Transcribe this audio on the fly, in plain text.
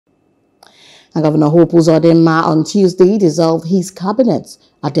And Governor Hope Uzodimma on Tuesday dissolved his cabinet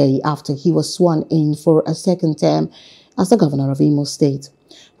a day after he was sworn in for a second term as the governor of Imo State.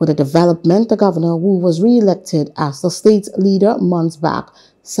 With the development, the governor, who was re-elected as the state leader months back,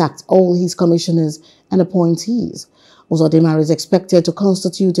 sacked all his commissioners and appointees. Uzodimma is expected to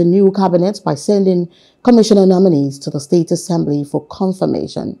constitute a new cabinet by sending commissioner nominees to the State Assembly for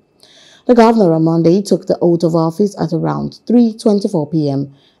confirmation. The governor on Monday took the oath of office at around 3:24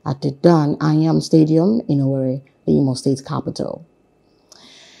 p.m. at the Imo Stadium in Owerri, the Imo State capital.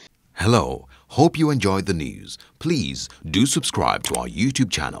 Hello, hope you enjoyed the news. Please do subscribe to our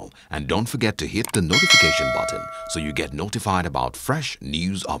YouTube channel and don't forget to hit the notification button so you get notified about fresh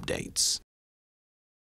news updates.